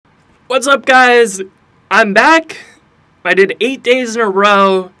What's up, guys? I'm back. I did 8 days in a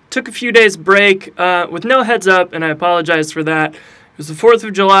row, took a few days break with no heads up, and I apologize for that. It was the 4th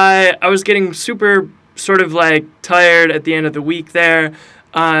of July. I was getting super sort of like tired at the end of the week there.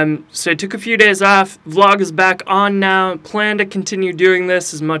 So I took a few days off. Vlog is back on now. Plan to continue doing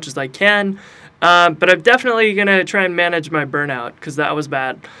this as much as I can. But I'm definitely going to try and manage my burnout because that was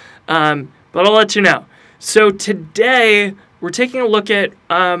bad. But I'll let you know. So today we're taking a look at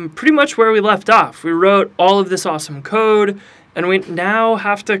pretty much where we left off. We wrote all of this awesome code, and we now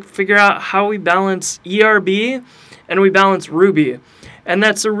have to figure out how we balance ERB and we balance Ruby. And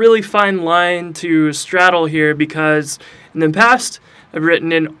that's a really fine line to straddle here because in the past, I've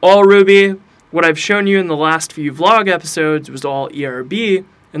written in all Ruby. What I've shown you in the last few vlog episodes was all ERB,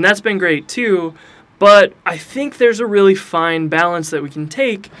 and that's been great too. But I think there's a really fine balance that we can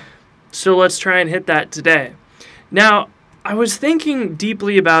take, so let's try and hit that today. Now, I was thinking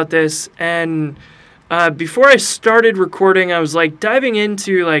deeply about this, and before I started recording, I was like diving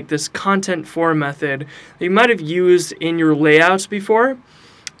into like this content for method that you might have used in your layouts before.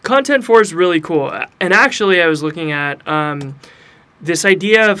 Content for is really cool, and actually I was looking at this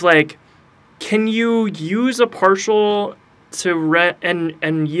idea of like, can you use a partial to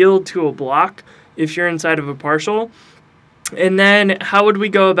and yield to a block if you're inside of a partial? And then how would we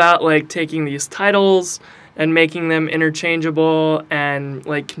go about like taking these titles and making them interchangeable and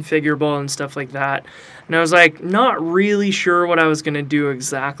like configurable and stuff like that? And I was like not really sure what I was going to do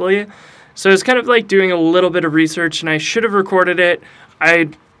exactly. So I was kind of like doing a little bit of research, and I should have recorded it. I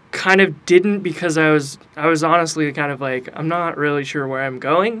kind of didn't because I was honestly kind of like, I'm not really sure where I'm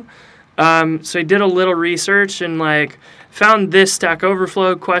going. So I did a little research and like found this Stack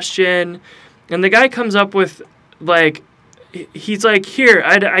Overflow question, and the guy comes up with like, he's like, here,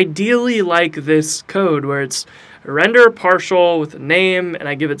 I'd ideally like this code where it's a render partial with a name, and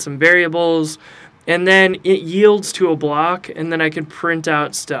I give it some variables, and then it yields to a block, and then I can print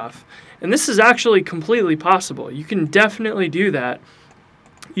out stuff. And this is actually completely possible. You can definitely do that.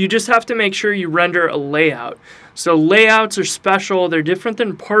 You just have to make sure you render a layout. So layouts are special. They're different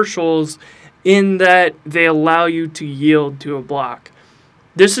than partials in that they allow you to yield to a block.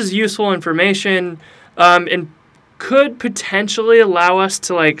 This is useful information, and could potentially allow us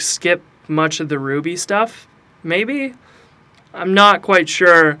to like skip much of the Ruby stuff. Maybe, I'm not quite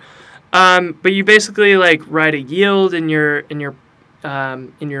sure. But you basically like write a yield in your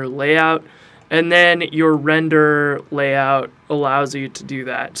layout, and then your render layout allows you to do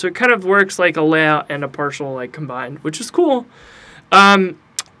that. So it kind of works like a layout and a partial like combined, which is cool. But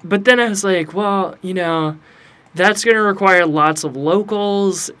then I was like, well, you know, that's going to require lots of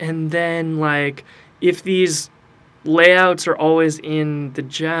locals, and then like if these layouts are always in the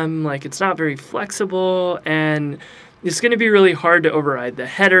gem, like it's not very flexible, and it's going to be really hard to override the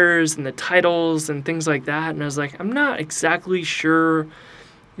headers and the titles and things like that. And I was like, I'm not exactly sure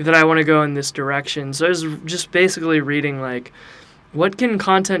that I want to go in this direction. So I was just basically reading like, what can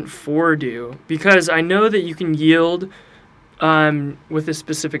content for do? Because I know that you can yield with a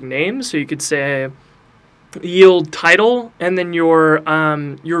specific name. So you could say yield title, and then your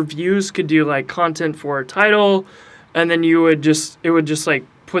views could do like content for title, and then it would just like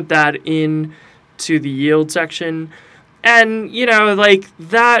put that in to the yield section. And, you know, like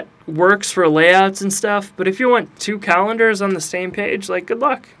that works for layouts and stuff, but if you want two calendars on the same page, like good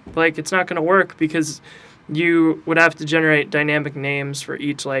luck. Like it's not going to work because you would have to generate dynamic names for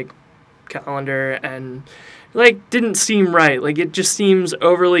each like calendar, and like didn't seem right. Like it just seems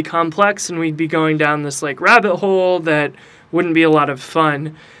overly complex, and we'd be going down this like rabbit hole that wouldn't be a lot of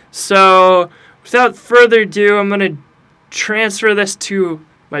fun. So without further ado, I'm going to transfer this to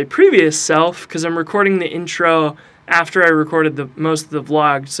my previous self because I'm recording the intro after I recorded most of the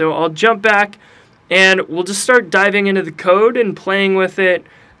vlog. So I'll jump back and we'll just start diving into the code and playing with it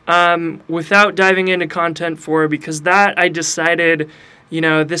without diving into content for, because that I decided, you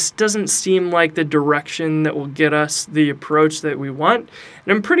know, this doesn't seem like the direction that will get us the approach that we want.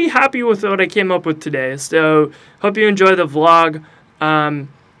 And I'm pretty happy with what I came up with today. So hope you enjoy the vlog,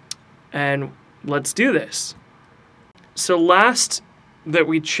 and let's do this. So last that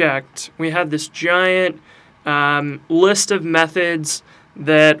we checked, we had this giant list of methods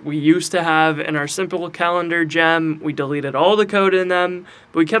that we used to have in our simple calendar gem. We deleted all the code in them,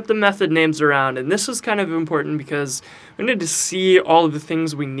 but we kept the method names around. And this was kind of important because we needed to see all of the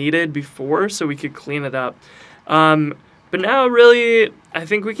things we needed before so we could clean it up. But now really, I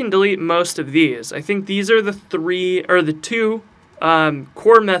think we can delete most of these. I think these are the two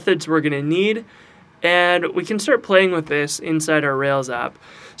core methods we're going to need, and we can start playing with this inside our Rails app.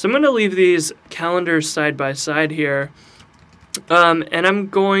 So I'm going to leave these calendars side by side here, And I'm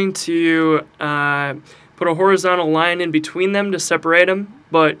going to put a horizontal line in between them to separate them,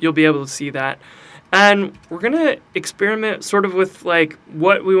 but you'll be able to see that. And we're going to experiment sort of with like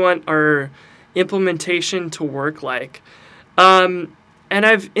what we want our implementation to work like. And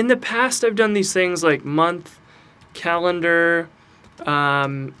in the past, I've done these things like month, calendar,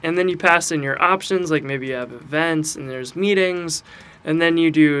 and then you pass in your options, like maybe you have events and there's meetings, and then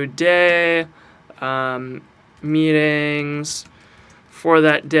you do day, meetings for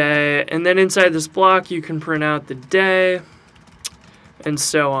that day, and then inside this block you can print out the day and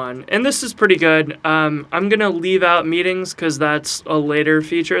so on. And this is pretty good. I'm going to leave out meetings because that's a later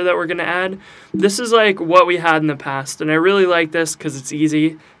feature that we're going to add. This is like what we had in the past, and I really like this because it's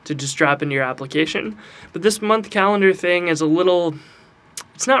easy to just drop into your application. But this month calendar thing is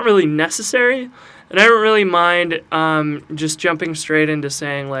it's not really necessary, and I don't really mind just jumping straight into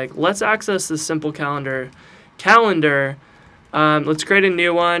saying, like, let's access this simple calendar. Let's create a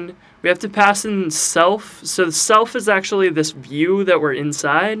new one. We have to pass in self. So the self is actually this view that we're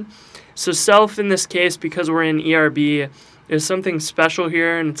inside. So self in this case, because we're in ERB, is something special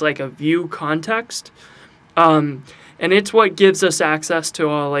here, and it's like a view context. And it's what gives us access to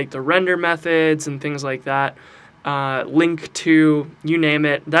all like the render methods and things like that. Link to, you name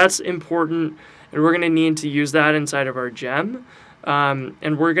it. That's important, and we're going to need to use that inside of our gem.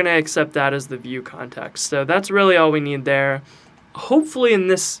 And we're going to accept that as the view context. So that's really all we need there. Hopefully in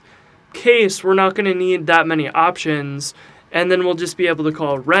this case, we're not going to need that many options, and then we'll just be able to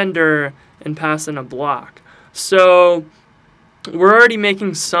call render and pass in a block. So we're already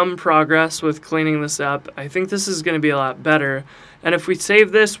making some progress with cleaning this up. I think this is going to be a lot better. And if we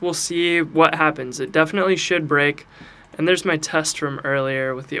save this, we'll see what happens. It definitely should break. And there's my test from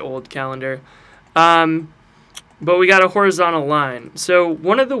earlier with the old calendar. But we got a horizontal line. So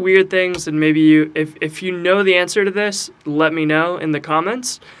one of the weird things, and maybe if you know the answer to this, let me know in the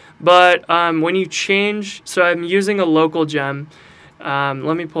comments. But when you change, so I'm using a local gem.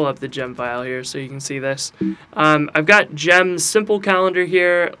 Let me pull up the gem file here so you can see this. I've got gem simple calendar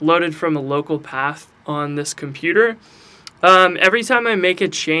here loaded from a local path on this computer. Every time I make a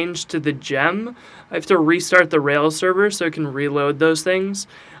change to the gem, I have to restart the Rails server so it can reload those things.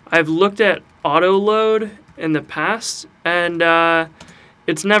 I've looked at auto load in the past, and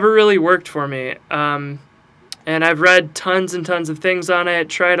it's never really worked for me. And I've read tons and tons of things on it,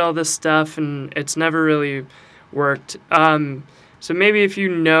 tried all this stuff, and it's never really worked. So maybe if you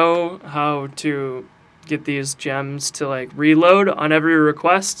know how to get these gems to like reload on every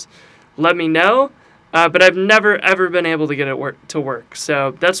request, let me know. But I've never ever been able to get it to work.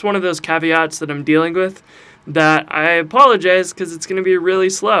 So that's one of those caveats that I'm dealing with, that I apologize because it's going to be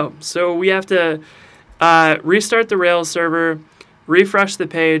really slow. So we have to restart the Rails server, refresh the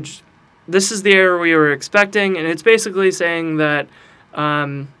page. This is the error we were expecting, and it's basically saying that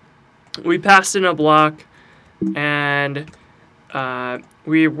we passed in a block and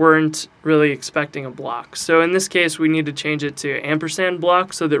we weren't really expecting a block. So in this case, we need to change it to ampersand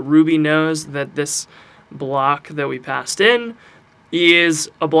block so that Ruby knows that this block that we passed in is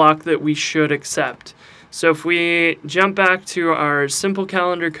a block that we should accept. So if we jump back to our simple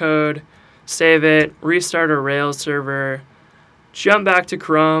calendar code, save it, restart our Rails server, jump back to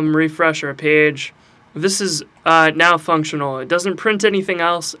Chrome, refresh our page, this is now functional. It doesn't print anything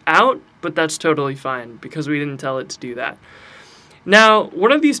else out, but that's totally fine because we didn't tell it to do that. Now,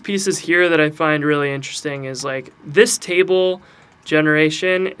 one of these pieces here that I find really interesting is like this table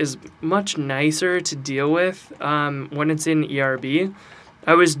generation is much nicer to deal with when it's in ERB.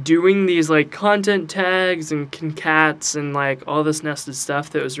 I was doing these like content tags and concats and like all this nested stuff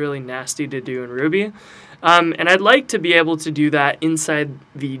that was really nasty to do in Ruby. And I'd like to be able to do that inside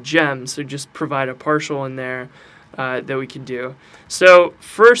the gem, so just provide a partial in there that we can do. So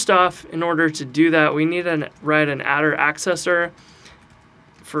first off, in order to do that, we need to write an attr accessor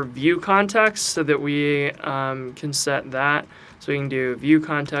for view context so that we can set that. So we can do view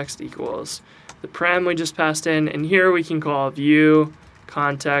context equals the param we just passed in, and here we can call view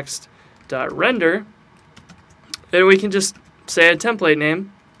context.render, and we can just say a template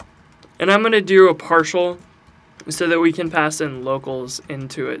name. And I'm going to do a partial so that we can pass in locals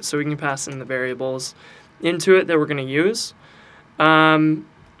into it. So we can pass in the variables into it that we're going to use. And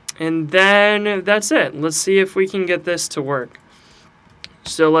then that's it. Let's see if we can get this to work.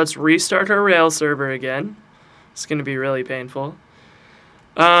 So let's restart our Rails server again. It's going to be really painful.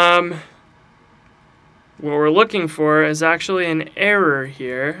 What we're looking for is actually an error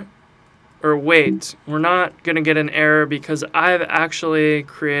here. Or wait, we're not going to get an error because I've actually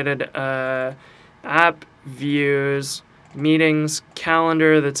created a app views meetings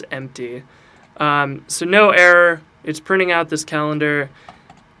calendar that's empty. So no error. It's printing out this calendar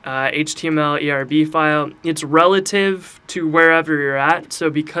HTML ERB file. It's relative to wherever you're at. So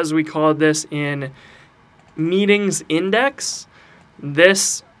because we called this in meetings index,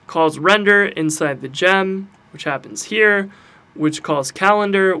 this calls render inside the gem, which happens here, which calls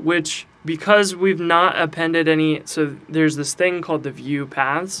calendar, which because we've not appended any, so there's this thing called the view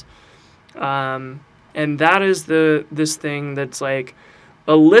paths, and that is this thing that's like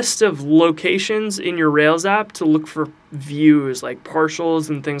a list of locations in your Rails app to look for views like partials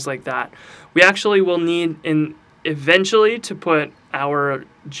and things like that. We actually will need eventually to put our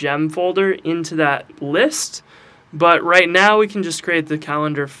gem folder into that list, but right now we can just create the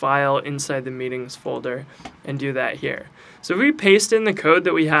calendar file inside the meetings folder and do that here. So if we paste in the code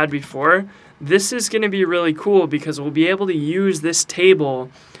that we had before, this is going to be really cool because we'll be able to use this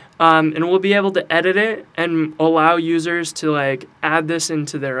table and we'll be able to edit it and allow users to like add this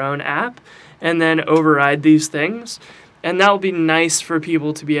into their own app and then override these things. And that will be nice for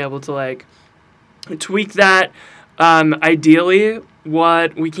people to be able to like tweak that. Ideally,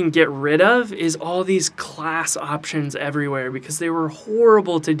 what we can get rid of is all these class options everywhere because they were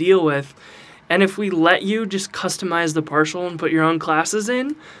horrible to deal with. And if we let you just customize the partial and put your own classes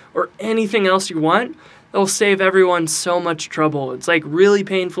in or anything else you want, it'll save everyone so much trouble. It's like really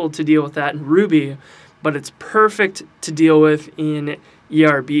painful to deal with that in Ruby, but it's perfect to deal with in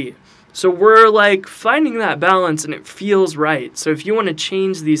ERB. So we're like finding that balance and it feels right. So if you want to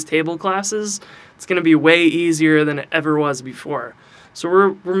change these table classes, it's going to be way easier than it ever was before. So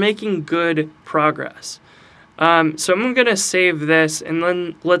we're making good progress. So I'm going to save this and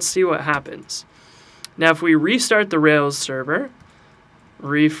then let's see what happens. Now if we restart the Rails server,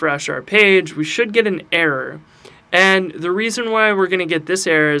 refresh our page, we should get an error. And the reason why we're going to get this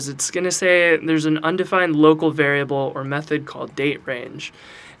error is it's going to say there's an undefined local variable or method called date range.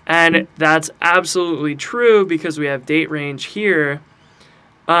 And that's absolutely true because we have date range here.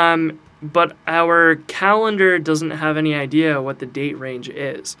 But our calendar doesn't have any idea what the date range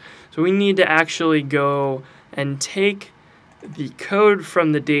is. So we need to actually go and take the code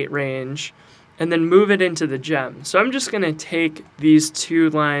from the date range and then move it into the gem. So I'm just going to take these two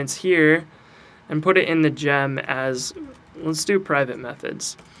lines here and put it in the gem as, let's do private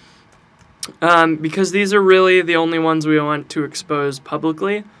methods. Because these are really the only ones we want to expose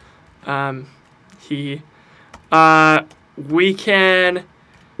publicly. We can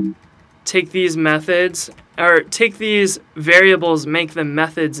take these methods, or take these variables, make them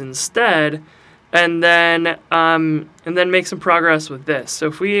methods instead, and then make some progress with this. So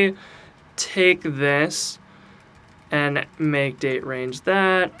if we take this and make date range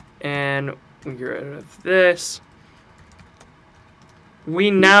that, and we get rid of this,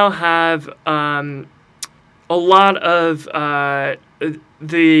 we now have a lot of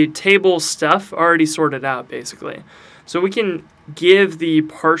the table stuff already sorted out, basically. So we can give the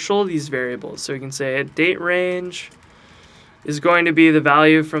partial these variables. So we can say date range is going to be the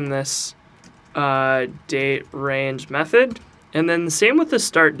value from this date range method. And then the same with the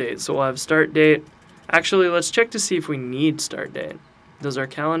start date. So we'll have start date. Actually, let's check to see if we need start date. Does our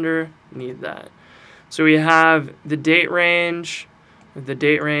calendar need that? So we have the date range. With the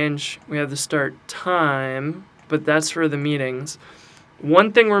date range, we have the start time, but that's for the meetings.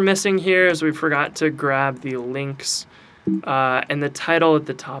 One thing we're missing here is we forgot to grab the links and the title at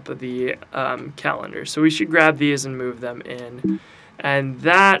the top of the calendar. So we should grab these and move them in. And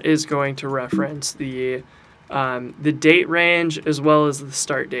that is going to reference the date range as well as the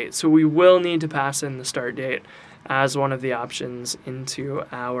start date. So we will need to pass in the start date as one of the options into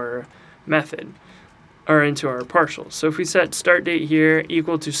our method, or into our partial. So if we set start date here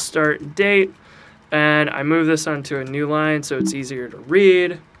equal to start date, and I move this onto a new line so it's easier to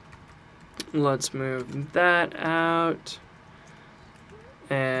read. Let's move that out.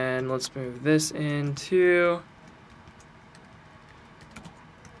 And let's move this in too.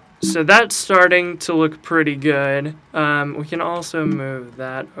 So that's starting to look pretty good. We can also move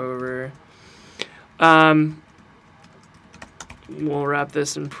that over. We'll wrap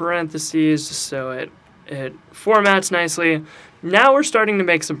this in parentheses just so it formats nicely. Now we're starting to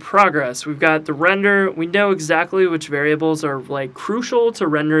make some progress. We've got the render. We know exactly which variables are like crucial to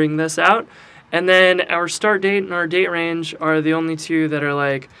rendering this out. And then our start date and our date range are the only two that are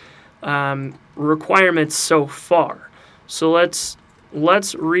like requirements so far. So let's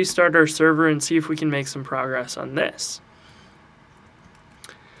restart our server and see if we can make some progress on this.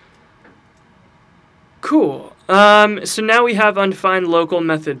 Cool. So now we have undefined local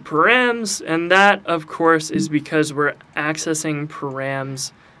method params, and that, of course, is because we're accessing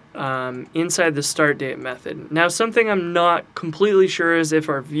params inside the start date method. Now, something I'm not completely sure is if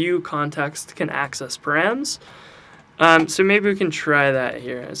our view context can access params. So maybe we can try that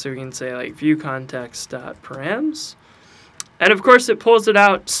here. So we can say like view context.params. And of course it pulls it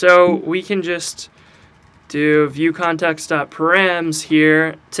out, so we can just do view context.params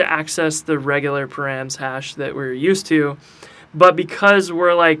here to access the regular params hash that we're used to. But because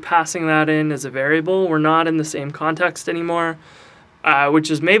we're like passing that in as a variable, we're not in the same context anymore, which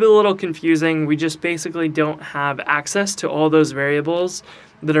is maybe a little confusing. We just basically don't have access to all those variables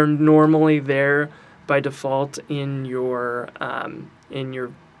that are normally there by default in your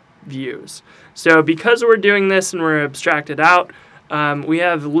views. So because we're doing this and we're abstracted out, we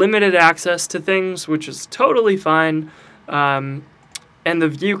have limited access to things, which is totally fine. And the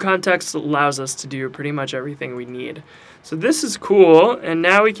view context allows us to do pretty much everything we need. So this is cool, and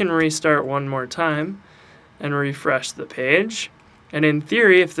now we can restart one more time and refresh the page. And in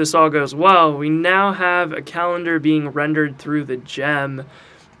theory, if this all goes well, we now have a calendar being rendered through the gem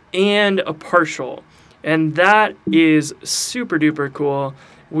and a partial. And that is super duper cool.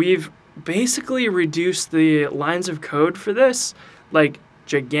 We've basically reduced the lines of code for this, like,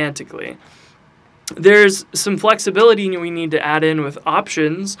 gigantically. There's some flexibility we need to add in with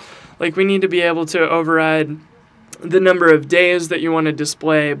options. Like, we need to be able to override the number of days that you want to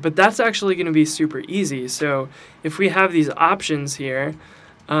display, but that's actually going to be super easy. So if we have these options here,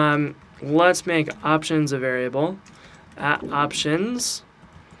 let's make options a variable. Options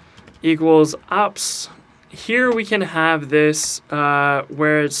equals ops. Here we can have this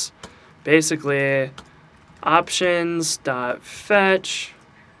where it's basically options.fetch.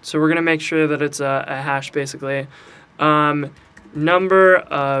 So we're going to make sure that it's a hash basically. Number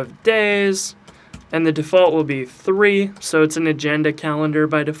of days. And the default will be 3, so it's an agenda calendar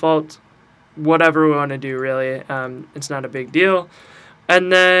by default. Whatever we want to do, really. It's not a big deal. And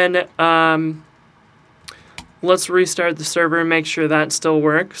then let's restart the server and make sure that still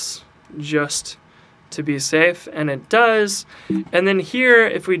works, just to be safe. And it does. And then here,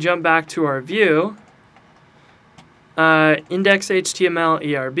 if we jump back to our view, index HTML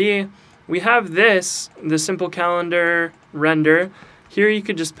ERB, we have this, the simple calendar render. Here you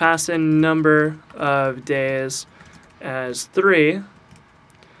could just pass in number of days as 3.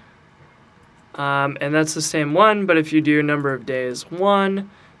 And that's the same one, but if you do number of days 1,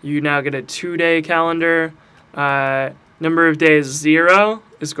 you now get a 2-day calendar. Number of days 0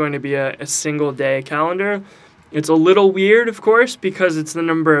 is going to be a single day calendar. It's a little weird, of course, because it's the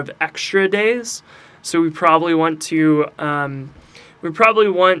number of extra days. So we probably want to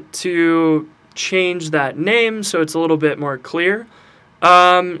change that name so it's a little bit more clear.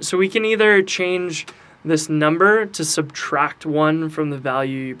 So we can either change this number to subtract 1 from the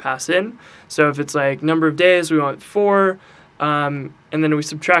value you pass in. So if it's like number of days, we want 4, and then we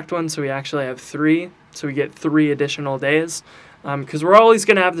subtract 1, so we actually have 3. So we get 3 additional days, because we're always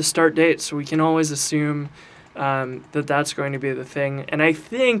going to have the start date, so we can always assume that that's going to be the thing. And I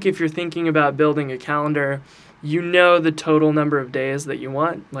think if you're thinking about building a calendar, you know the total number of days that you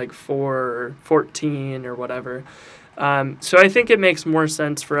want, like 4 or 14 or whatever. So I think it makes more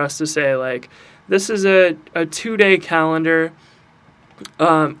sense for us to say, like, this is a 2-day calendar,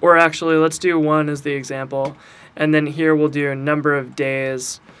 or actually let's do 1 as the example, and then here we'll do a number of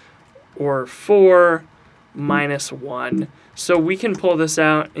days, or 4 minus 1. So we can pull this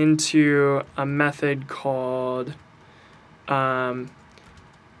out into a method called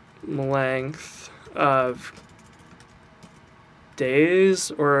length of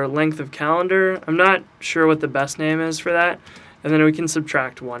days, or length of calendar. I'm not sure what the best name is for that. And then we can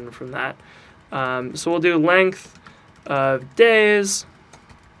subtract 1 from that. So we'll do length of days.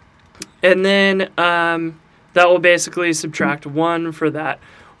 And then that will basically subtract 1 for that.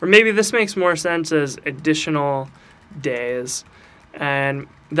 Or maybe this makes more sense as additional days. And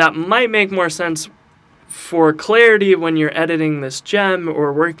that might make more sense for clarity when you're editing this gem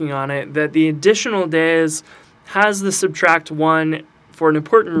or working on it, that the additional days has the subtract 1 for an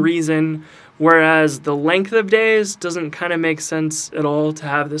important reason, whereas the length of days doesn't kind of make sense at all to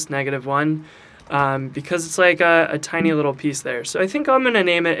have this -1, because it's like a tiny little piece there. So I think I'm going to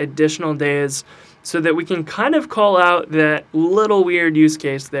name it additional days so that we can kind of call out that little weird use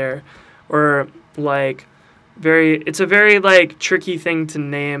case there, or like it's a very like tricky thing to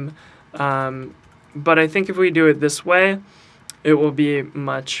name, but I think if we do it this way, it will be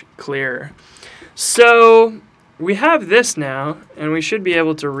much clearer. So we have this now, and we should be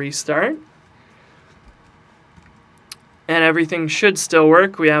able to restart. And everything should still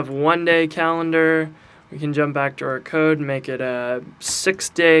work. We have 1-day calendar. We can jump back to our code, make it a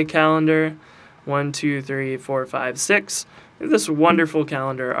 6-day calendar. 1, 2, 3, 4, 5, 6. We have this wonderful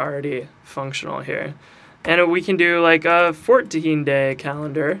calendar already functional here. And we can do like a 14-day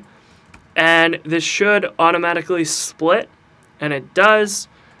calendar. And this should automatically split, and it does.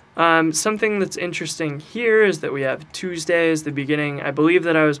 Something that's interesting here is that we have Tuesday as the beginning. I believe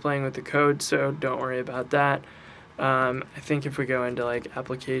that I was playing with the code, so don't worry about that. I think if we go into like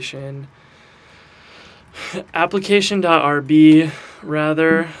application.rb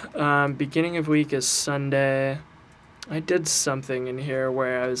rather, beginning of week is Sunday. I did something in here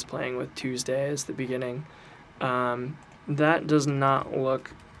where I was playing with Tuesday as the beginning. That does not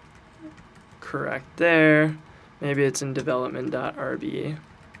look correct there. Maybe it's in development.rb.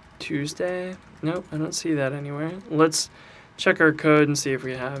 Tuesday? Nope, I don't see that anywhere. Let's check our code and see if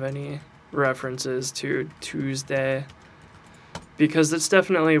we have any references to Tuesday, because it's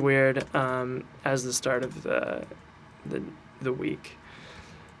definitely weird as the start of the week.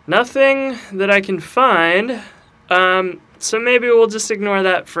 Nothing that I can find, so maybe we'll just ignore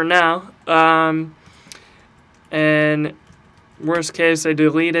that for now. And worst case, I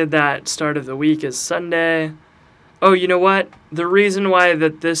deleted that start of the week as Sunday. Oh, you know what? The reason why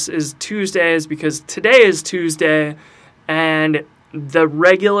that this is Tuesday is because today is Tuesday, and the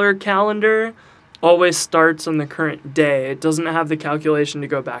regular calendar always starts on the current day. It doesn't have the calculation to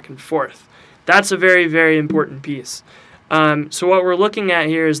go back and forth. That's a very, very important piece. So what we're looking at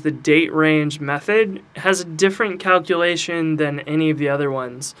here is the date range method. It has a different calculation than any of the other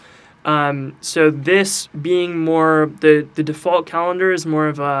ones. So this being more, the default calendar is more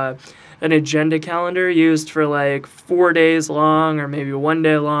of an agenda calendar used for like 4 days long or maybe 1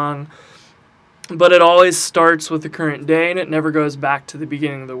 day long. But it always starts with the current day and it never goes back to the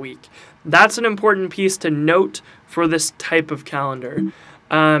beginning of the week. That's an important piece to note for this type of calendar,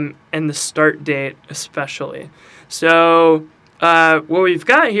 and the start date especially. So what we've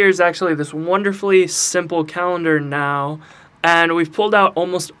got here is actually this wonderfully simple calendar now, and we've pulled out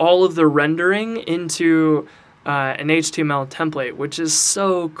almost all of the rendering into an HTML template, which is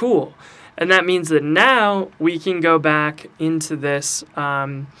so cool. And that means that now we can go back into this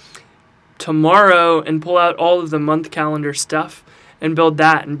tomorrow and pull out all of the month calendar stuff and build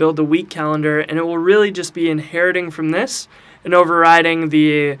that and build the week calendar, and it will really just be inheriting from this and overriding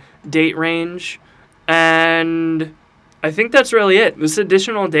the date range. And I think that's really it. This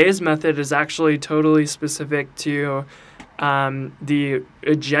additional days method is actually totally specific to the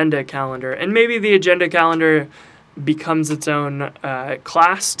agenda calendar, and maybe the agenda calendar becomes its own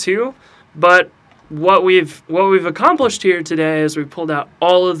class too. But what we've accomplished here today is we pulled out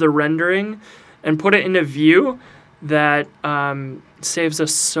all of the rendering and put it in a view that saves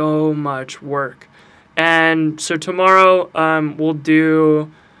us so much work. And so tomorrow we'll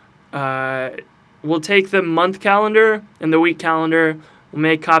take the month calendar and the week calendar, we'll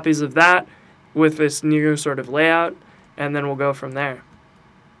make copies of that with this new sort of layout, and then we'll go from there.